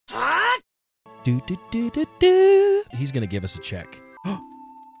He's going to give us a check.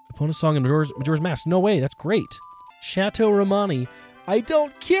 Opponent's song in Majora's Mask. No way, that's great. Chateau Romani. I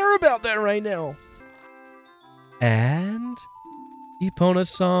don't care about that right now. And Epona's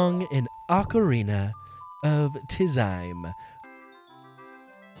song in Ocarina of Time.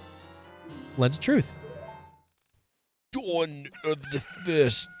 Lens of Truth. Dawn of the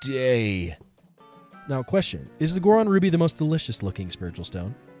first day. Now, question. Is the Goron Ruby the most delicious looking spiritual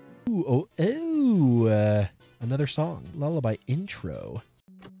stone? Ooh, another song. Lullaby intro.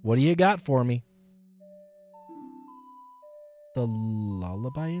 What do you got for me? The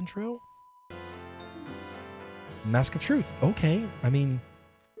lullaby intro? Mask of Truth. Okay. I mean...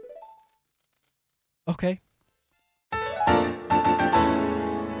 Okay.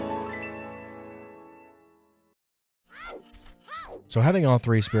 So having all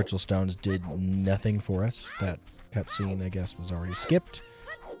three spiritual stones did nothing for us. That cutscene, I guess, was already skipped.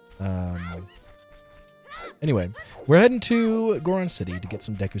 Anyway, we're heading to Goron City to get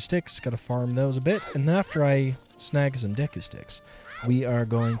some Deku Sticks. Gotta farm those a bit. And then after I snag some Deku Sticks, we are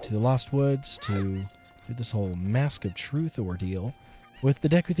going to the Lost Woods to do this whole Mask of Truth ordeal with the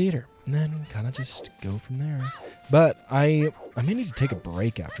Deku Theater. And then kind of just go from there. But I may need to take a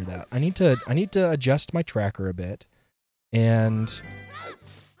break after that. I need to adjust my tracker a bit. And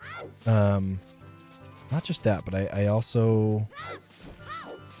not just that, but I also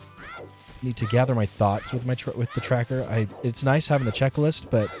need to gather my thoughts with the tracker. It's nice having the checklist,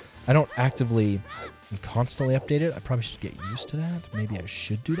 but I don't actively and constantly update it. I probably should get used to that. Maybe I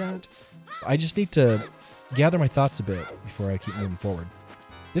should do that. I just need to gather my thoughts a bit before I keep moving forward.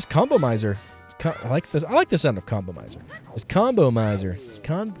 This Combo-mizer, I like this. I like the sound of Combo-mizer. This Combo-mizer, it's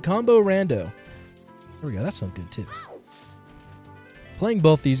combo rando. There we go. That sounds good too. Playing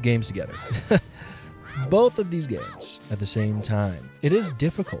both these games together. Both of these games at the same time. It is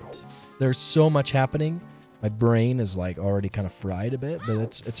difficult. There's so much happening. My brain is like already kind of fried a bit, but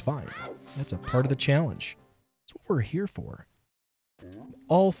it's fine. That's a part of the challenge. That's what we're here for. I'm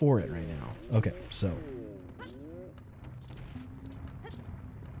all for it right now. Okay, so.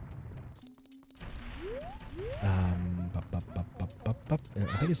 I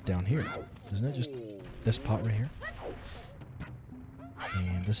think it's down here. Isn't it just this pot right here?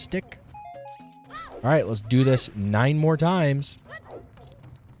 And a stick. All right, let's do this 9 more times.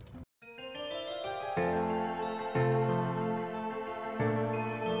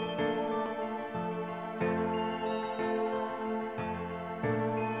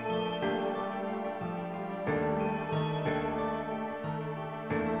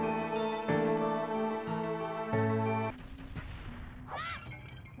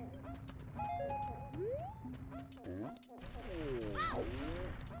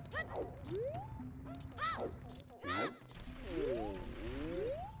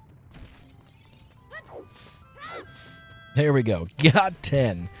 There we go. Got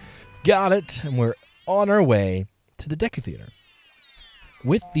 10. Got it. And we're on our way to the Deku Theater.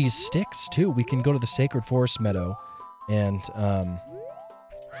 With these sticks, too, we can go to the Sacred Forest Meadow. And,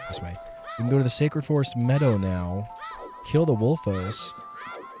 this way. We can go to the Sacred Forest Meadow now. Kill the Wolfos.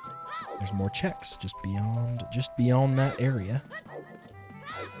 There's more checks just beyond that area.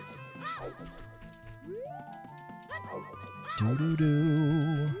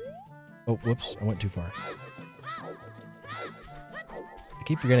 Doo-doo-doo. Oh, whoops. I went too far. I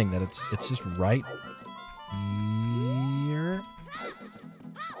keep forgetting that it's just right here.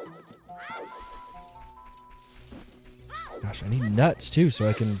 Gosh, I need nuts too so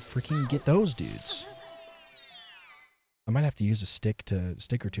I can freaking get those dudes. I might have to use a stick or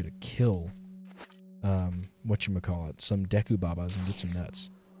two to kill whatchamacallit, some Deku Babas and get some nuts.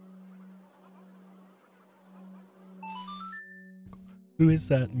 Who is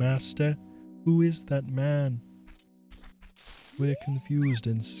that, master? Who is that man? We're confused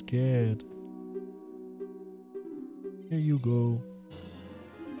and scared. Here you go.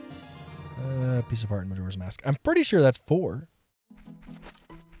 Piece of heart in Majora's Mask. I'm pretty sure that's 4.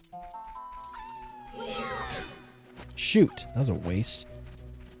 Shoot, that was a waste.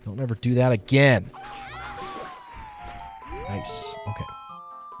 Don't ever do that again. Nice. Okay.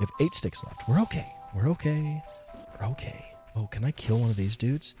 We have 8 sticks left. We're okay. We're okay. We're okay. Oh, can I kill one of these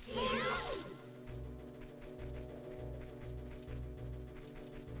dudes?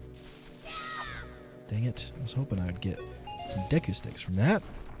 Dang it. I was hoping I would get some Deku Sticks from that.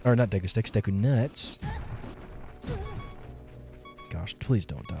 Or not Deku Sticks, Deku Nuts. Gosh, please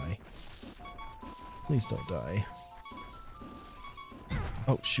don't die. Please don't die.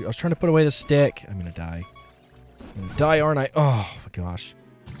 Oh, shoot. I was trying to put away the stick. I'm gonna die. I'm gonna die, aren't I? Oh, my gosh.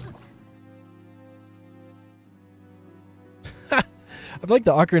 I like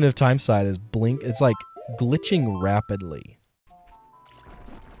the Ocarina of Time side is it's like glitching rapidly.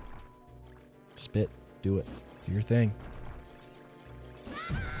 Spit, do it. Do your thing.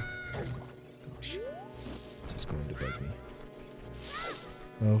 Gosh. This is going to bug me.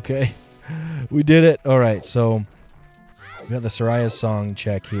 Okay. We did it. Alright, so we got the Soraya's song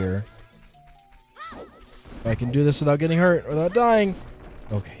check here. I can do this without getting hurt, without dying.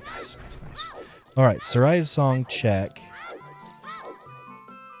 Okay, nice. Alright, Soraya's song check.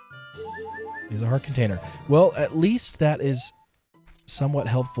 Use a heart container. Well, at least that is somewhat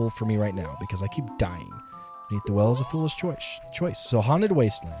helpful for me right now, because I keep dying. Beneath the Well is a foolish choice. So, Haunted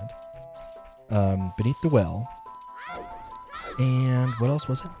Wasteland. Beneath the Well. And what else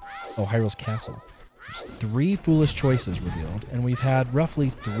was it? Oh, Hyrule's Castle. There's 3 foolish choices revealed, and we've had roughly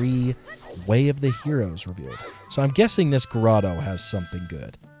 3 Way of the Heroes revealed. So I'm guessing this grotto has something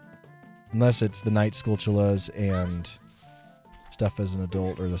good. Unless it's the Night Skulltulas and stuff as an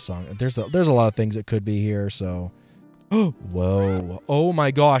adult, or the song. There's a lot of things that could be here, so... Oh, whoa. Oh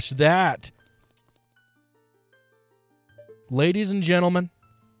my gosh, that... Ladies and gentlemen,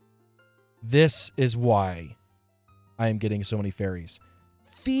 this is why I am getting so many fairies.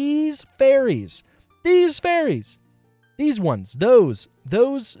 These fairies! These fairies! These ones, those,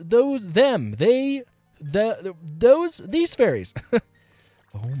 them, they, these fairies.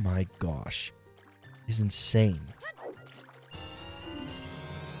 Oh my gosh. It's insane.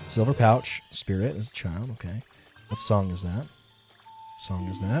 Silver Pouch, Spirit as a child, okay. What song is that?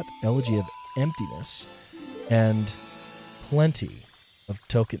 Elegy of Emptiness. And plenty of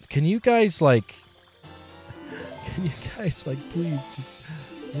tokens. Can you guys, please just...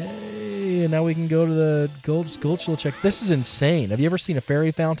 Yay, and now we can go to the gold Skulltula checks. This is insane. Have you ever seen a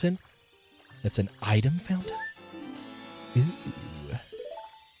fairy fountain? It's an item fountain? Ooh.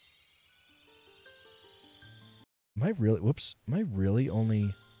 Am I really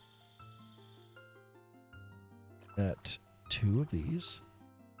only at 2 of these?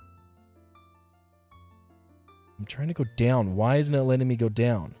 I'm trying to go down. Why isn't it letting me go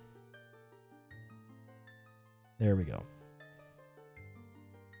down? There we go.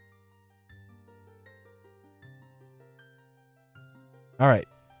 All right.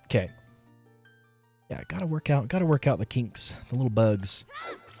 Okay. Yeah, gotta work out the kinks, the little bugs.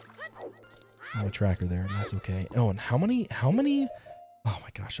 Oh, a tracker there. That's okay. Oh, and how many? Oh my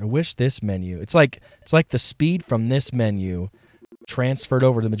gosh! I wish this menu. It's like the speed from this menu transferred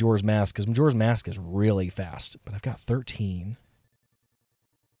over to Majora's Mask, because Majora's Mask is really fast. But I've got 13.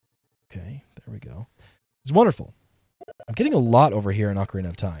 Okay, there we go. It's wonderful. I'm getting a lot over here in Ocarina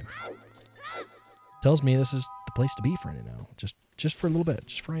of Time. Tells me this is the place to be for right now. Just for a little bit.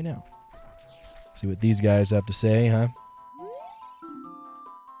 Just for right now. See what these guys have to say, huh?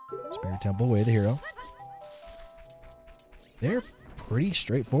 Spirit Temple, Way of the Hero. They're pretty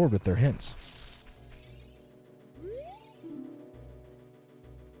straightforward with their hints.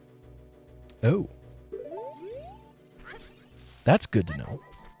 Oh. That's good to know.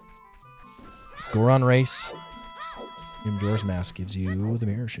 Goron Race. Majora's Mask gives you the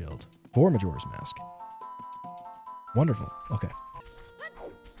Mirror Shield. For Majora's Mask. Wonderful. Okay.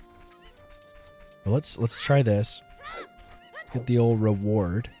 Well, let's try this. Let's get the old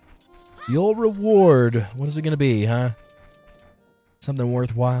reward. The old reward. What is it going to be, huh? Something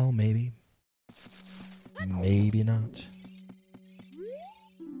worthwhile, maybe. Maybe not.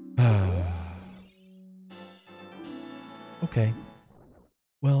 Okay.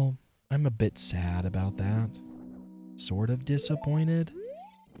 Well, I'm a bit sad about that. Sort of disappointed.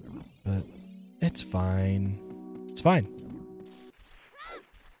 But it's fine. It's fine.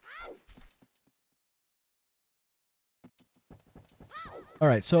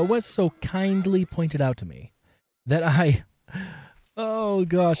 Alright, so it was so kindly pointed out to me that oh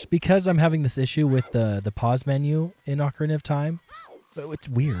gosh, because I'm having this issue with the pause menu in Ocarina of Time. It's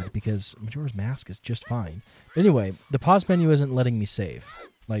weird because Majora's Mask is just fine. But anyway, the pause menu isn't letting me save.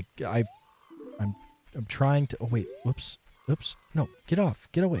 Like I'm trying to. Oh wait, whoops, no, get off,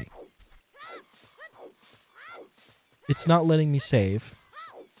 get away. It's not letting me save.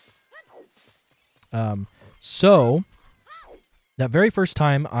 So that very first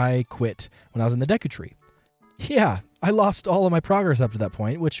time I quit when I was in the Deku Tree. Yeah, I lost all of my progress up to that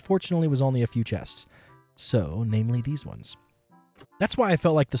point, which fortunately was only a few chests. So, namely these ones. That's why I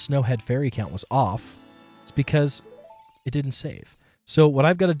felt like the Snowhead Fairy count was off. It's because it didn't save. So what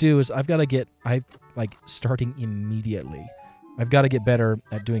I've got to do is starting immediately. I've got to get better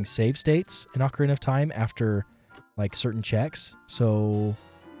at doing save states in Ocarina of Time after like certain checks. So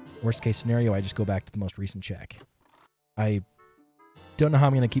worst case scenario, I just go back to the most recent check. I don't know how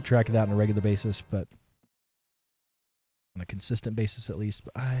I'm going to keep track of that on a regular basis, but on a consistent basis at least.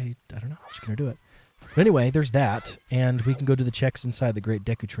 But I don't know. I'm just going to do it. But anyway, there's that. And we can go do the checks inside the Great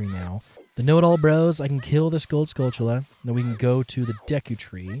Deku Tree now. The Know-It-All Bros, I can kill this Gold Skulltula. Then we can go to the Deku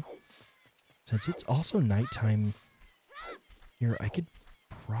Tree. Since it's also nighttime here, I could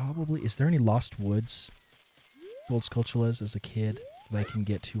probably... Is there any Lost Woods Gold Skulltulas as a kid that I can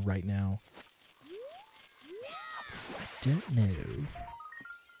get to right now? I don't know.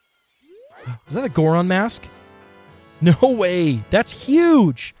 Is that a Goron mask? No way! That's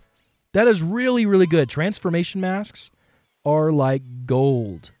huge! That is really, really good. Transformation masks are like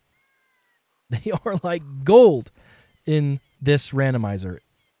gold. They are like gold in this randomizer.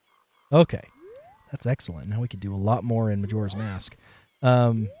 Okay. That's excellent. Now we can do a lot more in Majora's Mask.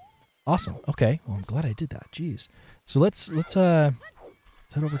 Awesome. Okay. Well, I'm glad I did that. Jeez. So let's head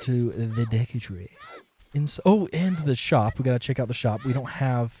over to the Deku Tree. And the shop. We got to check out the shop. We don't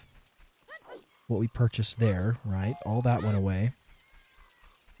have what we purchased there, right? All that went away.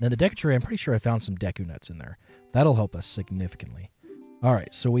 Then the Deku Tree, I'm pretty sure I found some Deku Nuts in there. That'll help us significantly. All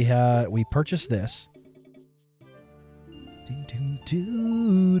right, so we purchased this.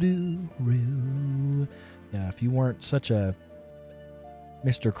 Yeah, if you weren't such a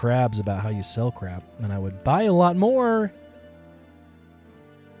Mr. Krabs about how you sell crap, then I would buy a lot more.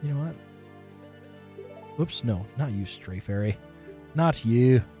 You know what? Whoops, no, not you, Stray Fairy. Not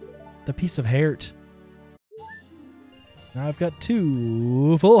you. The piece of heart. Now I've got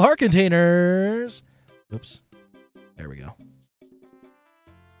 2 full heart containers. Oops. There we go.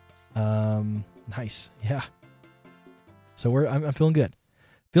 Nice. Yeah. So I'm feeling good.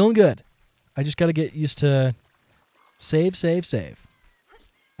 Feeling good. I just got to get used to save.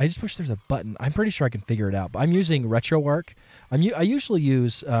 I just wish there's a button. I'm pretty sure I can figure it out, but I'm using RetroArch. I usually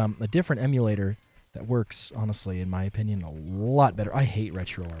use a different emulator that works, honestly, in my opinion, a lot better. I hate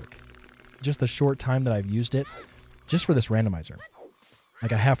RetroArch. Just the short time that I've used it, just for this randomizer.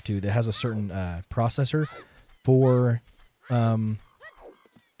 Like I have to. That has a certain processor for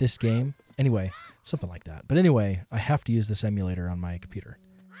this game. Anyway, something like that. But anyway, I have to use this emulator on my computer,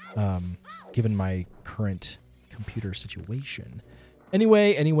 given my current computer situation.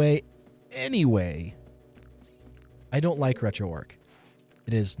 Anyway, I don't like RetroArch.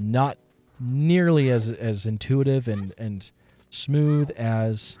 It is not nearly as intuitive and smooth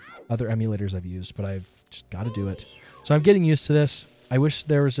as other emulators I've used, but I've just got to do it. So I'm getting used to this. I wish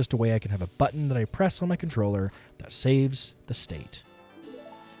there was just a way I could have a button that I press on my controller that saves the state.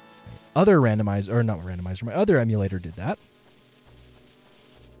 My other emulator did that.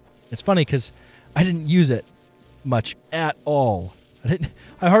 It's funny because I didn't use it much at all.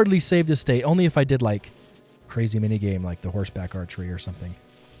 I hardly saved the state. Only if I did like crazy minigame like the horseback archery or something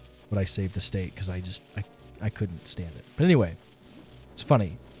would I save the state, because I couldn't stand it. But anyway, it's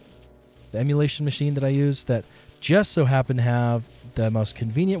funny. The emulation machine that I use that just so happened to have the most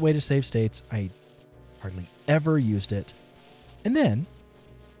convenient way to save states, I hardly ever used it. And then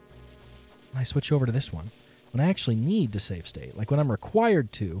when I switch over to this one, when I actually need to save state, like when I'm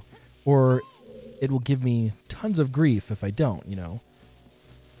required to, or it will give me tons of grief if I don't, you know,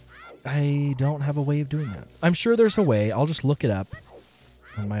 I don't have a way of doing that. I'm sure there's a way. I'll just look it up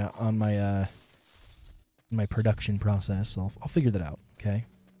on my production process. I'll figure that out. Okay.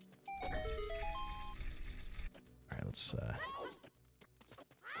 All right. Let's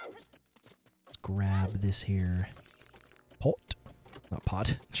grab this here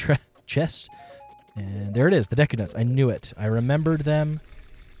chest, and there it is. The Deku Nuts. I knew it. I remembered them,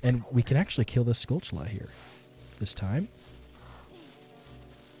 and we can actually kill this Skulltula here this time.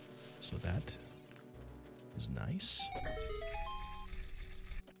 So that is nice.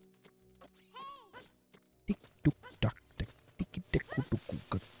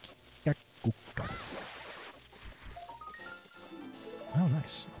 Oh,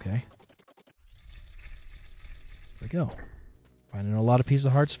 nice. Okay. There we go. Finding a lot of Piece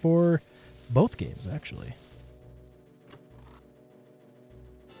of Hearts for both games, actually.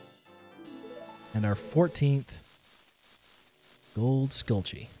 And our 14th Gold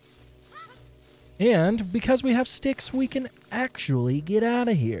Skulltula. And because we have sticks, we can actually get out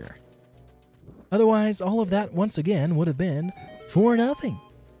of here. Otherwise, all of that, once again, would have been for nothing.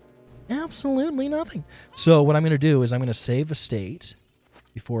 Absolutely nothing. So what I'm going to do is I'm going to save a state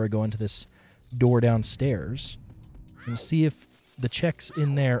before I go into this door downstairs and see if the checks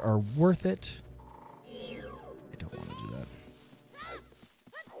in there are worth it. I don't want to do that.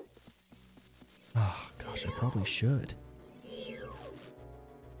 Oh, gosh, I probably should.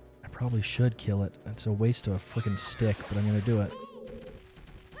 Probably should kill it. It's a waste of a freaking stick, but I'm going to do it.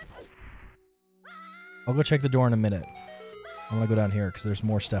 I'll go check the door in a minute. I want to go down here because there's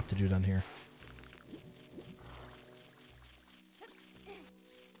more stuff to do down here.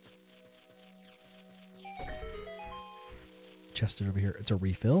 chested over here. It's a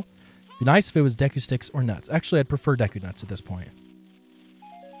refill. It'd be nice if it was Deku Sticks or nuts. Actually, I'd prefer Deku Nuts at this point.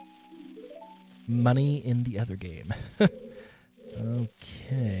 Money in the other game.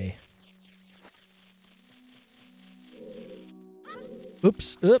 Okay.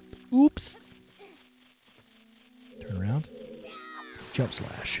 Oops. Oops. Turn around. Jump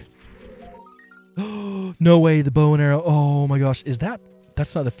slash. No way, the bow and arrow. Oh my gosh. Is that...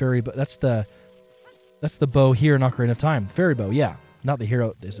 That's not the fairy, but that's the bow here in Ocarina of Time. Fairy bow, yeah. Not the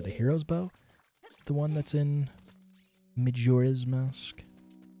hero. Is it the hero's bow? It's the one that's in Majora's Mask.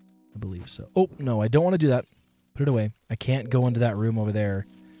 I believe so. Oh, no, I don't want to do that. Put it away. I can't go into that room over there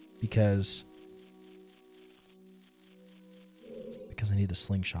because I need the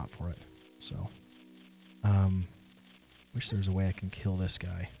slingshot for it. So, wish there was a way I can kill this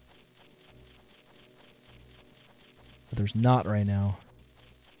guy. But there's not right now.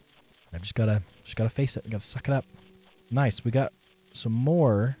 I just gotta face it. I gotta suck it up. Nice. We got some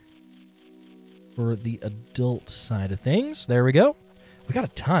more for the adult side of things. There we go. We got a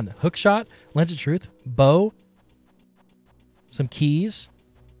ton. Hookshot, Lens of Truth, bow, some keys.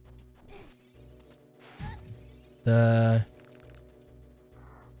 The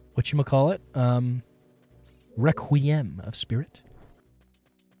whatchamacallit? Requiem of Spirit.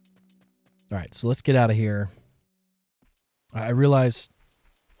 Alright, so let's get out of here. I realize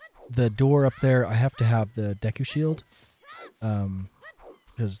the door up there, I have to have the Deku Shield.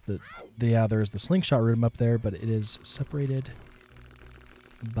 Because there's the slingshot room up there, but it is separated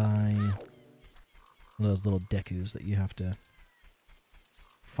by one of those little Dekus that you have to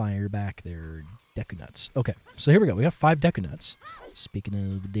fire back their Deku Nuts. Okay, so here we go. We have 5 Deku Nuts. Speaking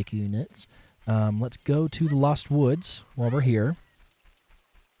of Deku Nuts, let's go to the Lost Woods while we're here.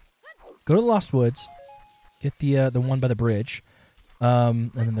 Go to the Lost Woods. Get the one by the bridge.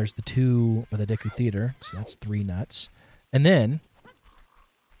 And then there's the 2 by the Deku Theater. So that's 3 nuts. And then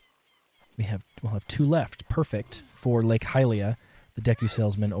we'll have 2 left. Perfect for Lake Hylia, the Deku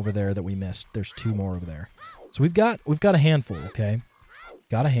salesman over there that we missed. There's 2 more over there. So we've got a handful, okay?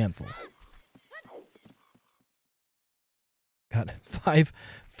 Got a handful. Got 5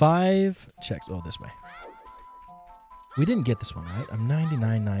 checks. Oh, this way. We didn't get this one, right? I'm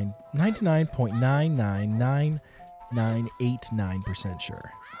 99.9999989% sure.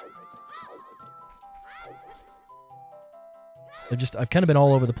 I've kind of been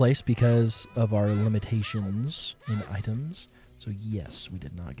all over the place because of our limitations in items. So yes, we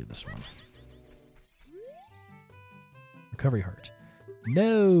did not get this one. Recovery heart.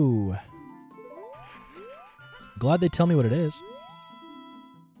 No! Glad they tell me what it is.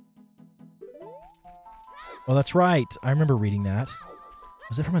 Oh, that's right. I remember reading that.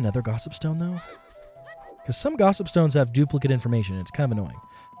 Was it from another Gossip Stone, though? Because some Gossip Stones have duplicate information. It's kind of annoying.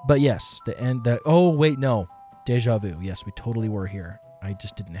 But yes, oh, wait, no. Deja vu. Yes, we totally were here. I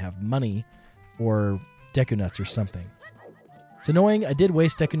just didn't have money or Deku Nuts or something. It's annoying. I did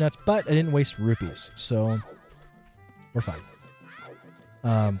waste Deku Nuts, but I didn't waste rupees. So, we're fine.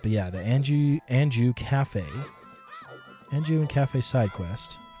 But yeah, the Anju Cafe. Anju and Cafe side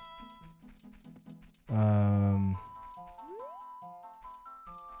quest. Could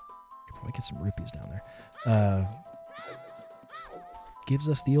probably get some rupees down there. Gives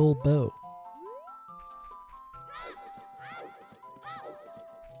us the old bow.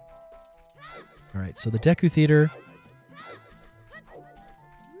 Alright, so the Deku Theater.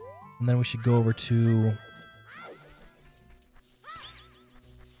 And then we should go over to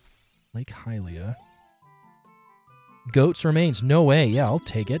Lake Hylia. Goat's Remains. No way. Yeah, I'll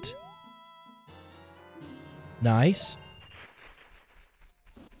take it. Nice.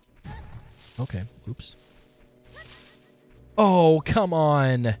 Okay. Oops. Oh, come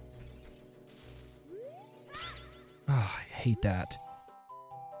on. Oh, I hate that.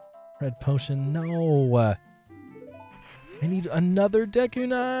 Red potion. No. I need another Deku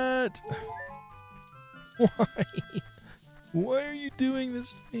Nut. Why? Why are you doing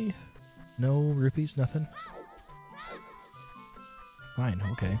this to me? No rupees, nothing. Fine,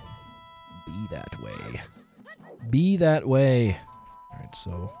 okay. Be that way. Be that way. Alright,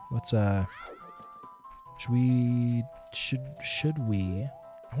 so let's should we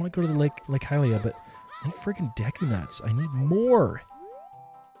I want to go to the Lake Hylia, but I need freaking Deku Nuts. I need more.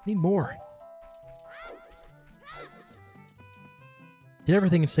 I need more. Did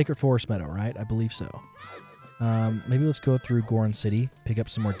everything in Sacred Forest Meadow, right? I believe so. Maybe let's go through Goron City, pick up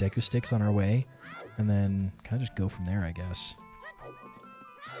some more Deku Sticks on our way, and then kind of just go from there, I guess.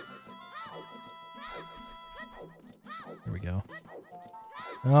 There we go.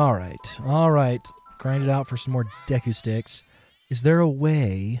 Alright, alright. Grind it out for some more Deku Sticks. Is there a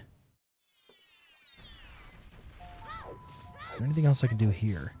way... there anything else I can do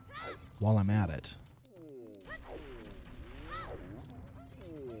here while I'm at it?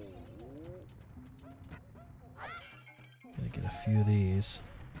 Gonna get a few of these.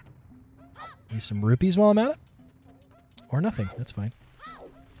 Maybe some rupees while I'm at it? Or nothing. That's fine.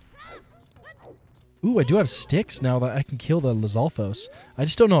 Ooh, I do have sticks now that I can kill the Lizalfos. I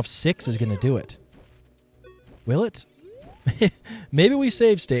just don't know if 6 is going to do it. Will it? Maybe we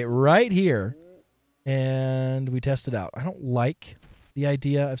save state right here and we test it out. I don't like the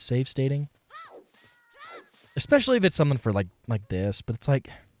idea of save stating. Especially if it's something for like this, but it's like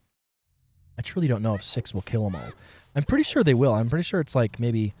I truly don't know if 6 will kill them all. I'm pretty sure they will. I'm pretty sure it's like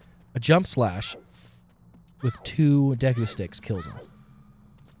maybe a jump slash with 2 Deku sticks kills them.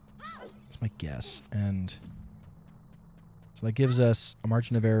 That's my guess. And so that gives us a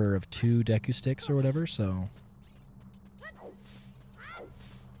margin of error of 2 Deku sticks or whatever, so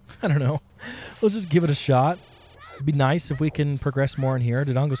I don't know. Let's just give it a shot. It'd be nice if we can progress more in here.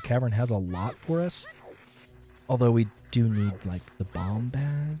 Dodongo's Cavern has a lot for us. Although we do need, like, the bomb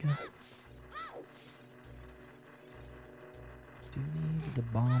bag. Do need the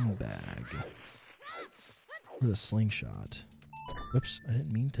bomb bag. Or the slingshot. Whoops, I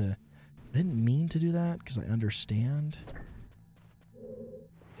didn't mean to do that because I understand. There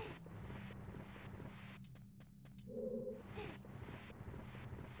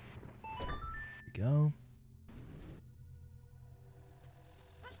we go.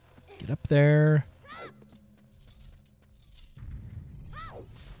 Get up there.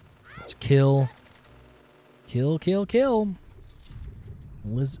 Let's kill. Kill, kill, kill.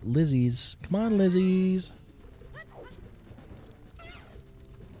 Lizzies. Come on, Lizzies.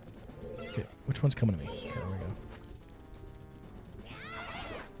 Okay, which one's coming to me? Okay, there we go.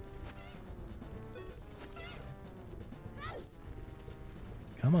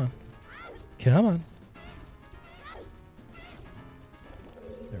 Come on. Come on.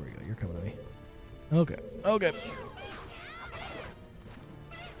 There we go. You're coming to me. Okay. Okay.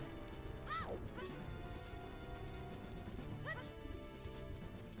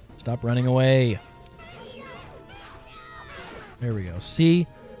 Stop running away. There we go. See?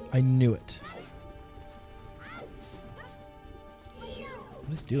 I knew it.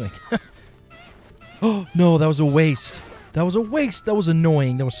 What is he doing? Oh, no, that was a waste. That was a waste. That was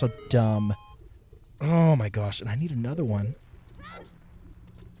annoying. That was so dumb. Oh, my gosh. And I need another one.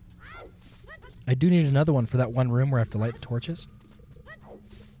 I do need another one for that one room where I have to light the torches.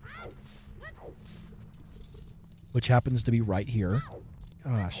 Which happens to be right here.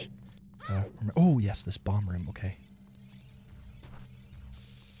 Gosh. Oh, yes, this bomb room. Okay.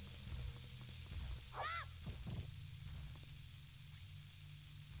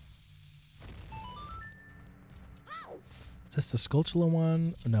 Is this the Skulltula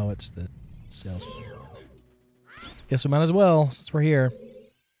one? No, it's the salesman one. Guess we might as well, since we're here.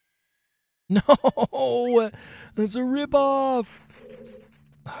 No! That's a ripoff!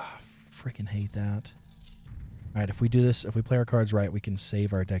 Ah, freaking hate that. Alright, if we do this, if we play our cards right, we can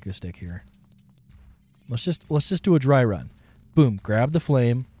save our Deku Stick here. Let's just do a dry run. Boom, grab the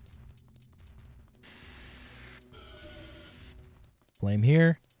flame. Flame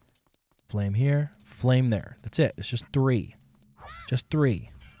here. Flame here. Flame there. That's it. It's just 3. Just 3.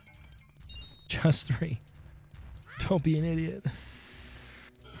 Just 3. Don't be an idiot.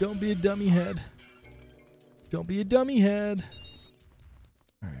 Don't be a dummy head. Don't be a dummy head.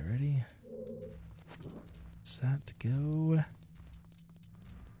 Alright, ready? Set to go.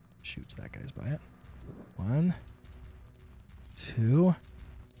 Shoot, that guy's by it. 1, 2,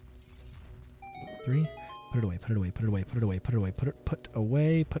 3. Put it away, put it away, put it away, put it away, put it away, put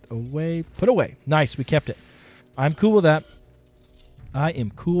away, put away, put away. Nice, we kept it. I'm cool with that. I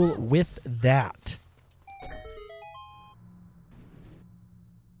am cool with that.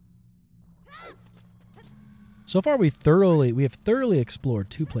 So far we have thoroughly explored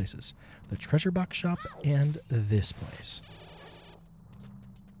 2 places. The treasure box shop and this place.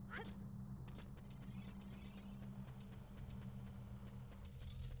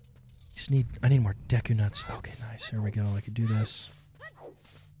 I need more Deku nuts. Okay, nice. Here we go. I could do this.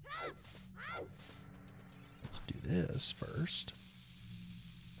 Let's do this first.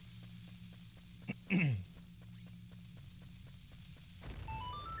 Pretty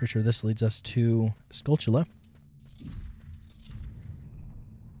sure this leads us to Skulltula.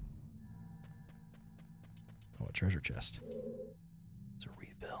 Oh, a treasure chest. It's a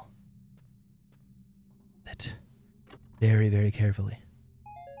refill. It very, very carefully.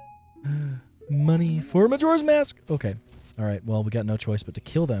 Money for Majora's Mask. Okay. All right. Well, we got no choice but to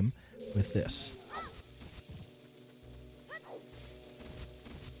kill them with this.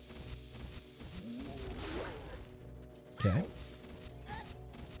 Okay.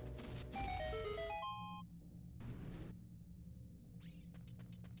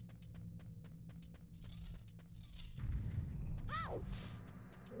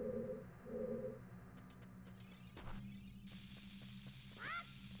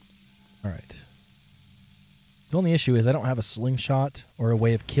 Alright. The only issue is I don't have a slingshot or a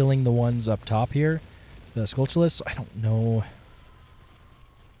way of killing the ones up top here, the Skulltulas, so I don't know.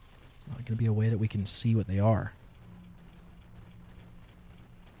 It's not going to be a way that we can see what they are.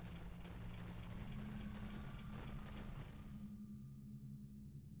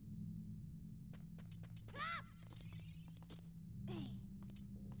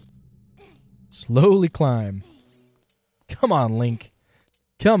 Slowly climb. Come on, Link.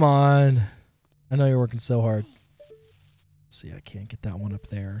 Come on. I know you're working so hard. Let's see, I can't get that one up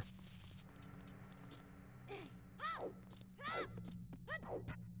there.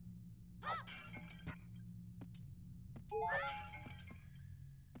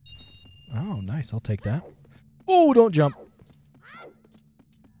 Oh, nice. I'll take that. Oh, don't jump.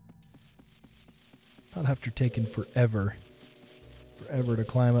 Not after taking forever. Forever to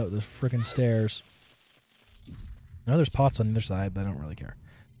climb up the frickin' stairs. I know there's pots on the other side, but I don't really care.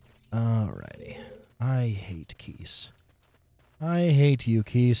 Alrighty. I hate keys. I hate you,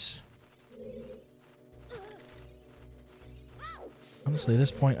 keys. Honestly, at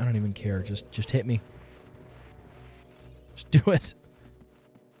this point, I don't even care. Just hit me. Just do it.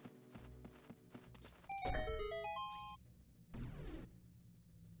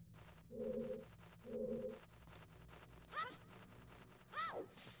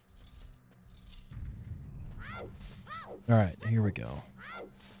 Alright, here we go.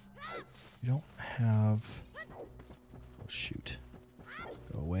 We don't have... Oh, shoot.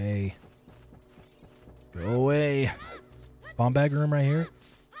 Go away. Go away. Bomb bag room right here.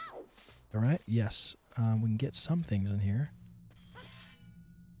 Alright, yes. We can get some things in here.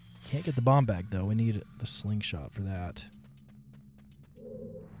 Can't get the bomb bag, though. We need the slingshot for that.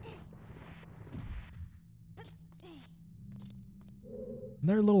 Is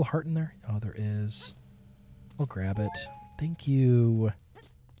there a little heart in there? Oh, there is. I'll grab it. Thank you.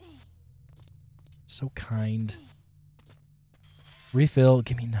 So kind. Refill.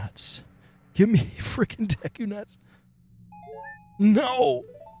 Give me nuts. Give me freaking Deku nuts. No!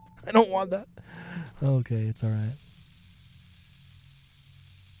 I don't want that. Okay, it's alright.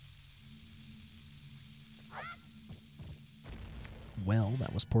 Well,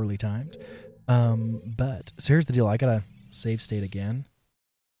 that was poorly timed. But, so here's the deal. I gotta save state again.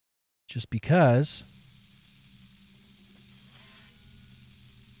 Just because...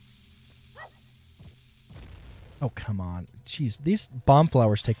 Oh, come on. Jeez, these bomb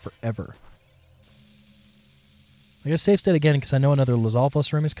flowers take forever. I gotta save state again because I know another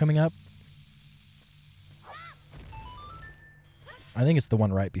Lizalfos room is coming up. I think it's the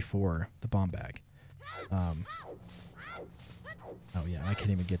one right before the bomb bag. Oh, yeah, I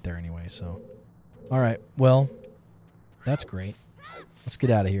can't even get there anyway, so... Alright, well, that's great. Let's get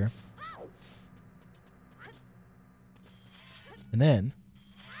out of here. And then...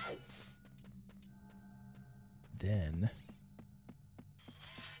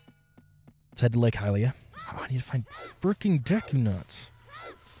 let's head to Lake Hylia. Oh, I need to find freaking Deku nuts.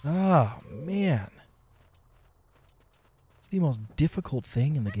 Oh, man. It's the most difficult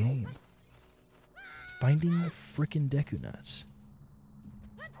thing in the game. It's finding freaking Deku nuts.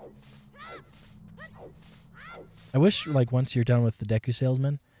 I wish, like, once you're done with the Deku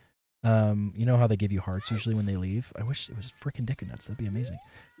salesman, you know how they give you hearts usually when they leave? I wish it was freaking Deku nuts. That'd be amazing.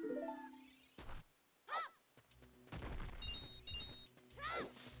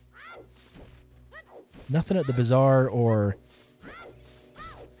 Nothing at the bazaar or...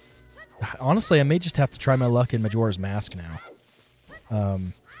 Honestly, I may just have to try my luck in Majora's Mask now. I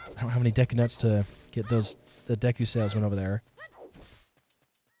don't have any Deku nuts to get the Deku salesman over there.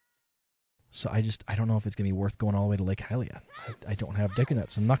 So I don't know if it's going to be worth going all the way to Lake Hylia. I don't have Deku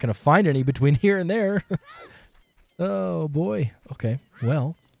nuts. I'm not going to find any between here and there. Oh, boy. Okay,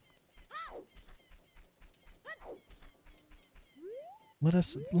 well. Let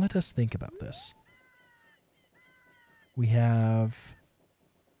us think about this. We have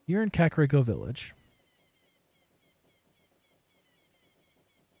here in Kakariko Village.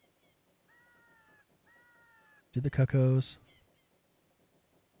 Did the Cuckoos.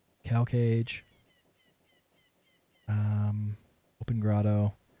 Cow Cage. Open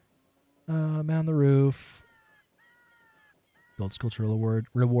Grotto. Man on the Roof. Gold Sculpture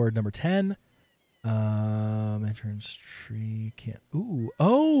reward number 10. Entrance tree can't. Ooh.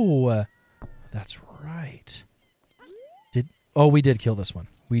 Oh! That's right. Oh, we did kill this one.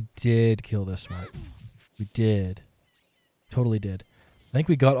 We did kill this one. We did. Totally did. I think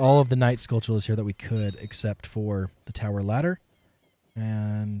we got all of the Knight Sculptures here that we could, except for the Tower Ladder.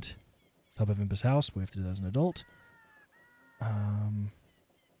 And top of Impas House. We have to do that as an adult.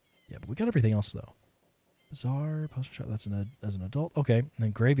 We got everything else, though. Bazaar, poster shop, that's as an adult. Okay, and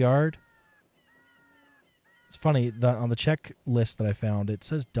then graveyard. It's funny, that on the checklist that I found, it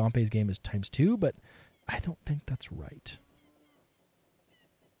says Dompe's game is ×2, but I don't think that's right.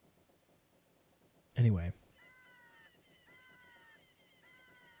 Anyway.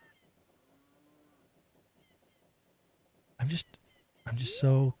 I'm just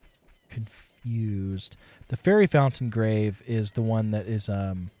so confused. The Fairy Fountain Grave is the one that is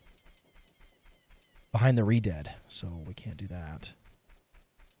behind the Redead, so we can't do that.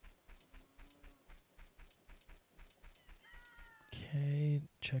 Okay,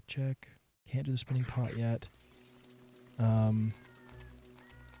 check. Can't do the spinning pot yet.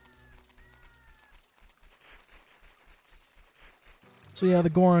 So yeah, the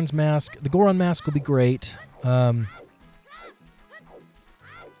Goron's mask. The Goron mask will be great. There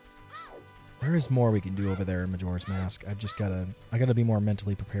is more we can do over there in Majora's Mask. I gotta be more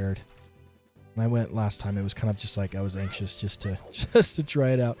mentally prepared. When I went last time, it was kind of just like I was anxious just to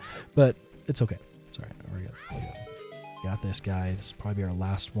try it out, but it's okay. Sorry, we got this guy. This will probably be our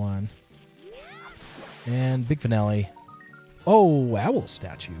last one. And big finale. Oh, owl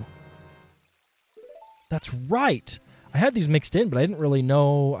statue. That's right. I had these mixed in, but I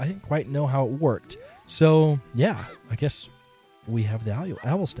didn't quite know how it worked. So yeah, I guess we have the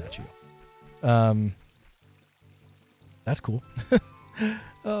owl statue. That's cool.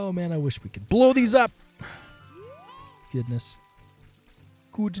 Oh man, I wish we could blow these up. Goodness.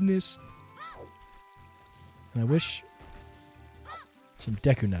 And I wish some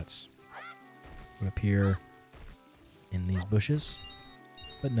Deku Nuts would appear in these bushes,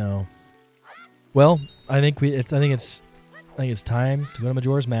 but no. Well, I think it's time to go to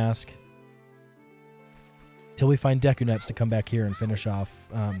Majora's Mask till we find Deku Nuts to come back here and finish off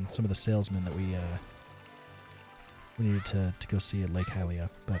some of the salesmen that we needed to go see at Lake Hylia.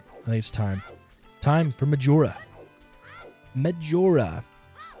 But I think it's time for Majora.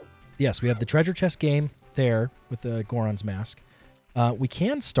 Yes, we have the treasure chest game there with the Goron's mask. We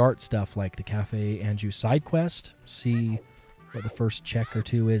can start stuff like the Cafe Anju side quest, see what the first check or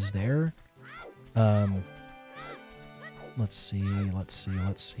two is there. Let's see. I'm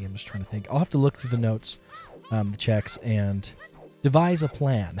just trying to think. I'll have to look through the notes, the checks, and devise a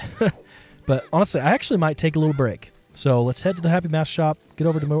plan. But honestly, I actually might take a little break. So let's head to the Happy Mask shop, get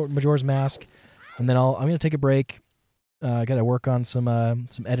over to Majora's Mask, and then I'm going to take a break. I got to work on some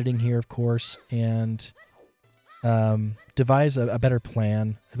editing here, of course, and devise a better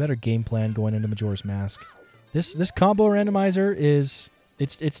plan, a better game plan going into Majora's Mask. This combo randomizer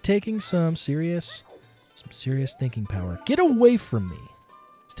it's taking some serious thinking power. Get away from me.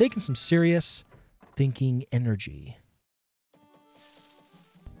 It's taking some serious thinking energy.